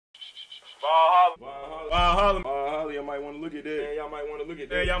Brawlhalla, y'all might want to look at that. Y'all might want to look at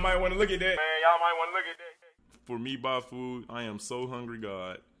that. Y'all might want to look at that. Y'all might want to look at that. For me, by food, I am so hungry,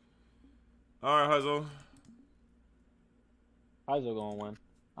 God. All right, Hizo. Hizo gonna win.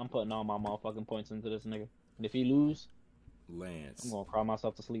 I'm putting all my motherfucking points into this nigga. And if he lose, Lance, I'm gonna cry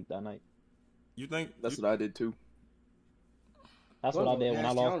myself to sleep that night. You think? That's what I did too. That's what I did when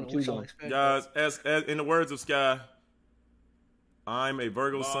I lost the 2 games. Guys, as in the words of Sky, I'm a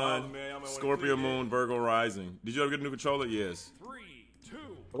Virgo sun, Scorpio moon, Virgo rising. Did you ever get a new controller? Yes. 3, 2.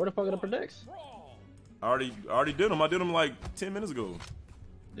 Where the fuck are the predicts? I already did them. I did them like 10 minutes ago.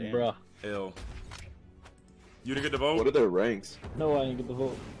 Damn. Bruh. L. You didn't get the vote? What are their ranks? No, I didn't get the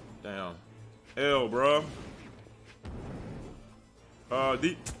vote. Damn. L, bro. Both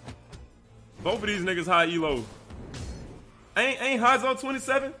of these niggas high elo. Ain't Hizo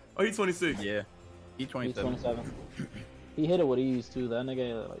 27? Oh, he 26. Yeah. He 27. He's 27. He hit it with ease too. That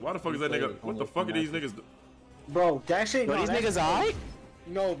nigga. Like, why the fuck is that nigga? What the fuck are these niggas? Bro, that shit. Bro, no, these niggas alright?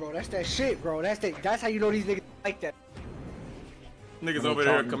 No, bro, that's that shit, bro. That's how you know these niggas like that. Niggas over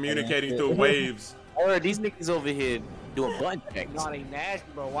there communicating through waves. Or these niggas over here doing button checks. Nah, they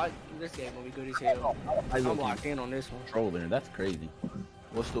nasty, bro. Why? This game gonna be good as hell. I'm locked in on this one. Trolling, that's crazy.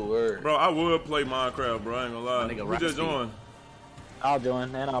 What's the word? Bro, I would play Minecraft, bro. I ain't gonna lie. Who just joined? I'll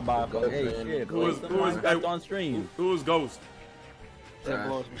join and I'll buy a phone. Hey, shit, who is on stream? Who is Ghost? That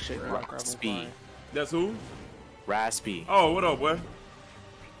blows some shit. Raspy. That's who? Raspy. Oh, what up, boy?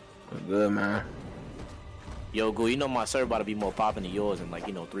 Good, man. Yo, Goo, you know my server about to be more popping than yours in like,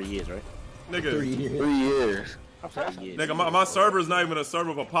 3 years, right? Nigga. 3 years. Nigga, my server is not even a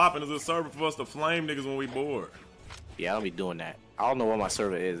server for popping. It's a server for us to flame niggas when we bored. Yeah, I don't be doing that. I don't know what my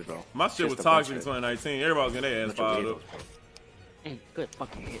server is, bro. My shit was toxic in 2019. Everybody was getting their ass fired up. Good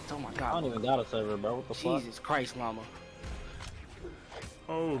fucking hits. Oh my god. I don't even got a server, bro. What the fuck? Jesus Christ, llama.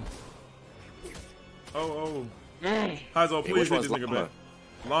 Oh. Hizo, please hit this nigga back.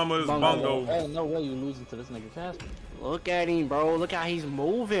 Llama is bongo. Hey, no way you losing to this nigga Casper. Look at him, bro. Look how he's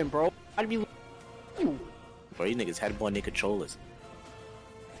moving, bro. I'd be. Bro, these niggas had their controllers.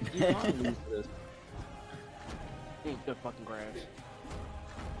 You can't lose to this. Good fucking grabs.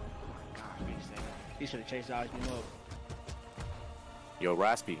 Oh my god, he should have chased him up. Yo,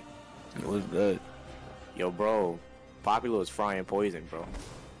 Raspy. It was good. Yo, bro. Popular is frying poison, bro.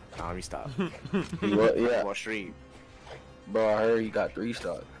 Nah, let me stop. Yeah. Go stream. Bro, I heard he got 3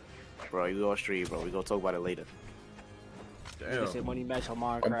 stars. Bro, you go stream, bro. We gonna talk about it later. Damn. Money match on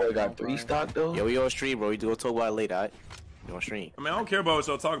Minecraft. My boy got 3 stock though. Yo, we on stream, bro. We go talk about it later, alright? You on stream. I mean, I don't care about what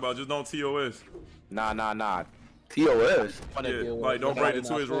y'all talk about. Just don't TOS. Nah. TOS. Yeah, like don't break the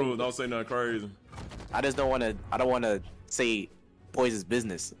Twitch rules. Don't say nothing crazy. I just don't wanna say Poison's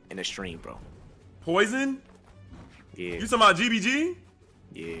business in the stream, bro. Poison? Yeah. You talking about GBG?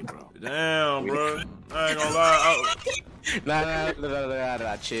 Yeah, bro. Damn, bro. I ain't gonna lie. Nah.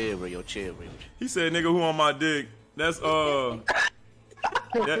 Chill, bro. Yo, chill, bro. He said, "Nigga, who on my dick?" That's damn.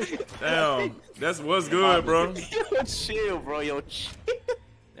 That's what's good, bro. Yo, chill, bro. Yo, chill.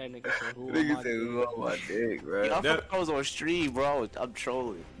 That nigga said, Who on my dick, bro? Yo, I thought I was on stream, bro. I'm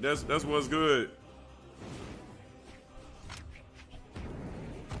trolling. That's what's good.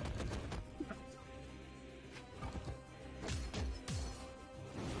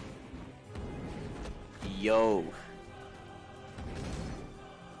 Yo.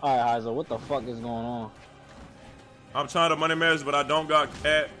 Alright, Hizo, what the fuck is going on? I'm trying to money manage, but I don't got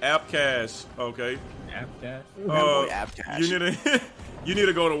app cash. Okay. App cash? App cash. You need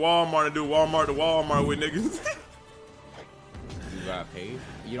to go to Walmart and do Walmart to Walmart with niggas. You got paid?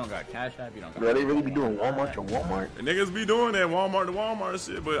 You don't got Cash App? You don't got Bro, they really be doing Walmart to Walmart? And niggas be doing that Walmart to Walmart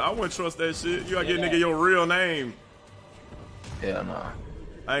shit, but I wouldn't trust that shit. You gotta get nigga your real name. Yeah, nah.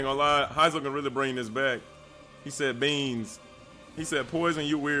 I ain't gonna lie, Hizo can really bring this back. He said beans. He said poison,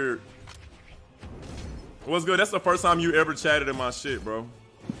 you weird. What's good? That's the first time you ever chatted in my shit, bro.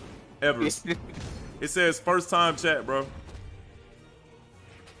 Ever. It says first time chat, bro.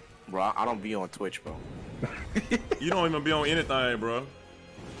 Bro, I don't be on Twitch, bro. You don't even be on anything, bro.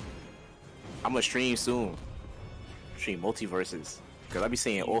 I'm gonna stream soon. Stream multiverses. Cause I be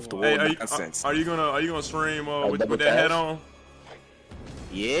saying off the wall Hey, nonsense. are you gonna stream with that hat on?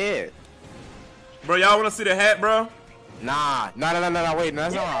 Yeah. Bro, y'all wanna see the hat, bro? Nah, wait, that's not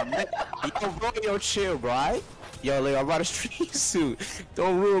what I meant. Yo, bro, yo, chill, bro, right? Yo, like, I'm about to stream soon.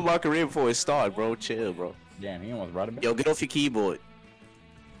 Don't ruin my career before it starts, bro. Chill, bro. Damn, he almost brought it back. Yo, get off your keyboard.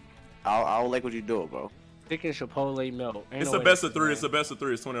 I don't like what you doing, bro. Thick as Chipotle milk. It's the best of 3. It's the best of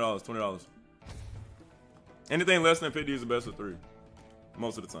 3. It's $20. $20. Anything less than 50 is the best of 3.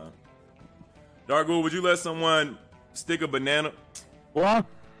 Most of the time. Dark Ghoul, would you let someone stick a banana? What?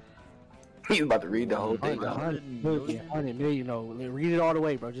 He's about to read the whole thing. 100 million, no. Read it all the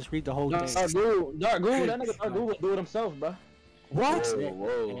way, bro. Just read the whole thing. Dark Ghoul, that nigga Dark Ghoul would do it himself, bro. What?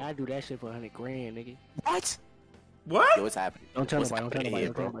 Whoa. Hey, I do that shit for 100 grand, nigga. What? What? Yo, what's happening? Don't tell What's nobody. happening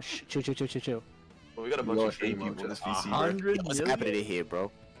Don't tell nobody. here, Chill. Well, we got a bunch of fake people in this VC. 100 What's million? happening in here,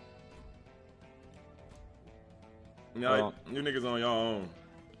 bro? Y'all, you niggas on your own.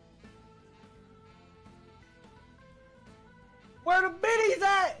 Where the biddies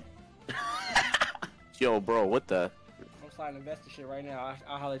at? Yo, bro, what the? I'm starting to invest in shit right now.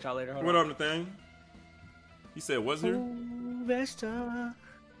 I'll holler at y'all later. Hold What on. up, Nathaniel? He said, what's here? Investor.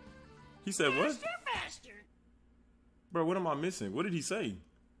 He said, what? Bro, what am I missing? What did he say?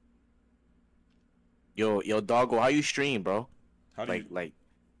 Yo, doggo, how you stream, bro? How do you, Like,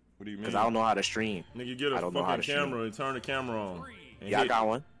 what do you mean? cause I don't know how to stream. Nigga, you get a I don't know how fucking to camera and turn the camera on. And Yeah, I hit. got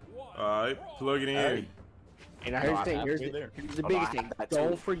one. Alright, plug it in. Alright. And here's the thing. Here's the biggest thing.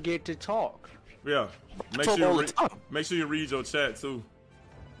 Don't forget to talk. Yeah. Make Talk sure, all you the time. make sure you read your chat too.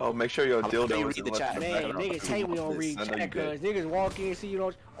 Oh, make sure your I'm dildo gonna is read in the chat. the Man, background. niggas hate we don't read I know you chat did. because niggas walk in, see you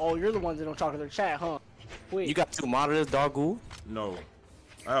don't. Oh, you're the ones that don't talk to their chat, huh? Wait. You got 2 monitors, doggo? No.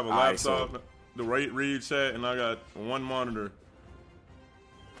 I have a Alright, laptop, the read chat, and I got 1 monitor.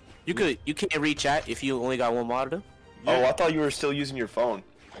 You can't read chat if you only got 1 monitor. Oh, I thought you were still using your phone.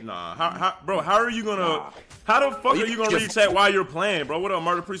 Nah, how are you gonna? How the fuck you are you gonna just- read chat while you're playing, bro? What up,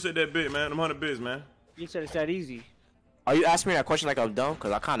 Murder? Appreciate that bit, man. Them 100 bits, man. You said it's that easy. Are you asking me that question like I'm dumb?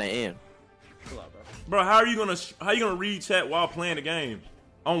 Cause I kinda am. Chill out, bro. Bro, how are you gonna read chat while playing the game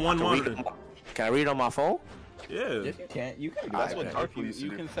on 1 monitor? Can I read it on my phone? Yeah. Yes, you can. You can. That's That's what what Dark people used to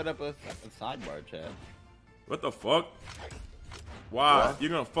You do. can set up a sidebar chat. What the fuck? Why? What? You're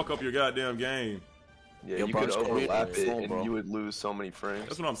gonna fuck up your goddamn game. Yeah, Yo, you bro, could just go read overlap it on it your phone, and bro. you would lose so many frames.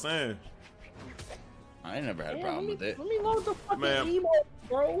 That's what I'm saying. I ain't never had a problem with it. Let me load the fucking Man. emo,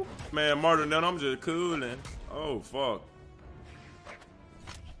 bro. Man, Martin, then I'm just cooling. Oh fuck.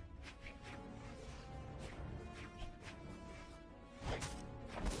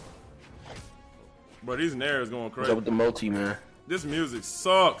 Bro, these nares going What's crazy. up with the multi, man? This music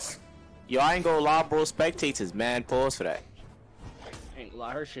sucks. Yo, I ain't gonna lie, bro. Spectators, man. Pause for that. Ain't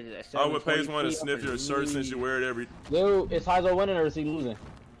lie, her shit is at I would pay someone to 720p. sniff your shirt since you wear it every. Yo, is Hizo winning or is he losing?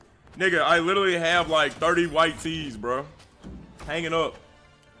 Nigga, I literally have like 30 white tees, bro. Hanging up.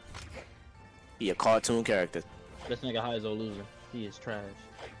 He a cartoon character. This nigga Hizo losing. He is trash.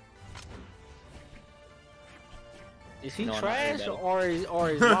 Is he No, not trash everybody. or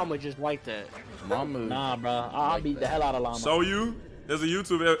is mama just like that? Mama. Nah, bro. I'll beat the hell out of Llama. Show you? There's a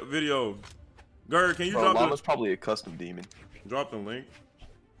YouTube video. Gerd, can you Bro, drop Llama's probably a custom demon. the link?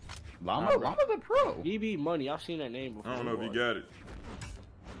 Llama's a pro. BB Money, I've seen that name before. I don't know if you got it.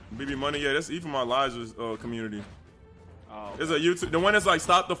 BB Money, yeah, that's even my Elijah's community. Oh, There's a YouTube, the one that's like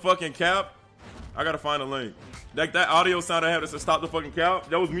stop the fucking cap. I gotta find a link. That audio sound I have that said stop the fucking cap.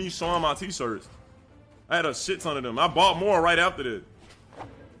 That was me showing my t-shirts. I had a shit ton of them. I bought more right after that.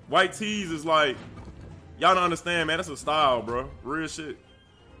 White tees is like, y'all don't understand, man. That's a style, bro. Real shit.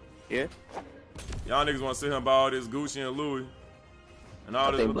 Yeah. Y'all niggas want to sit here and buy all this Gucci and Louis and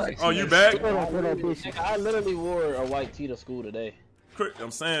all think this. black Oh, tees you are back? Nigga, I literally wore a white tee to school today.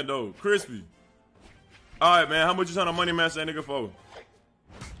 I'm saying though, crispy. All right, man. How much you trying to money match that nigga for?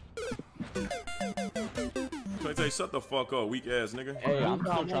 I tell you, shut the fuck up, weak ass nigga. Hey, I'm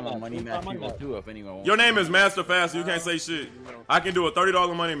still trying to money match people too. If anyone wants. Your name is Master Fast, so you can't say shit. I can do a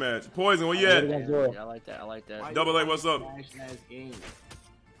 $30 money match. Poison, where you at? I like that. I like that. Double A, what's up? Wait,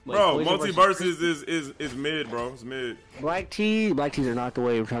 Bro, Poison multi versus versus is mid, bro. It's mid. Black tees are not the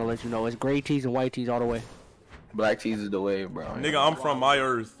way. I'm trying to let you know. It's gray tees and white tees all the way. Black tees is the way, bro. Nigga, I'm from my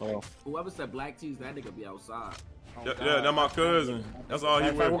earth. Whoever said black tees, that nigga be outside. Yeah, that's my cousin. That's all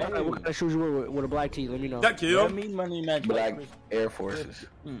he What wear. kind of shoes you wear with a black tee? Let me know. That kill. Let me money match Black Air Forces.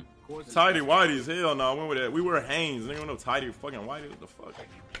 Tidy whiteys, hell no. I went with that. We wear Hanes. Nigga, no tidy fucking whitey. What the fuck?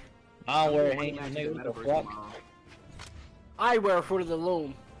 I don't wear any nigga. What the fuck? I wear Fruit of the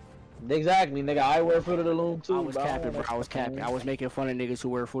Loom. Exactly, nigga. I wear Fruit of the Loom too. I was capping, bro. I was capping. I was making fun of niggas who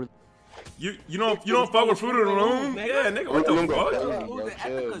wear Fruit of You don't fuck with Fruit of the Loom? Yeah, nigga. What the fuck? Bro,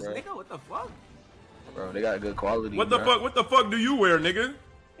 chill, bro. Nigga, what the fuck? Bro, they got good quality. What the bro. fuck? What the fuck do you wear, nigga?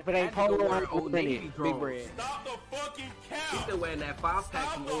 If it ain't That nigga polo, wear I'm Old big Navy bread. drawers. Stop the fucking He cap. still wearing that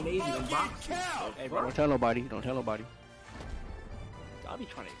 5-pack from Old Navy and boxes. Hey, bro, don't tell nobody. Don't tell nobody. Y'all be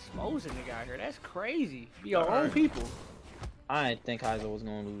trying to expose a nigga out here. That's crazy. Be your own Alright. people. I didn't think Hizo was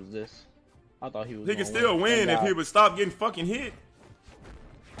gonna lose this. I thought he was. He gonna can still win Thank if he God. would stop getting fucking hit.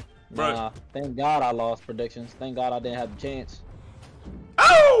 Bro. Nah, thank God I lost predictions. Thank God I didn't have the chance.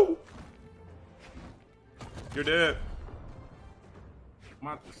 Oh! You're dead. I'm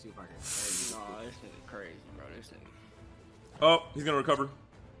about to see if I can save you. Nah, this nigga crazy, bro. This nigga. Oh, he's gonna recover.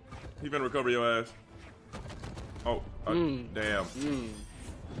 He's gonna recover your ass. Oh, damn.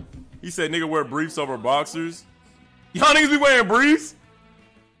 He said nigga wear briefs over boxers. Y'all niggas be wearing briefs?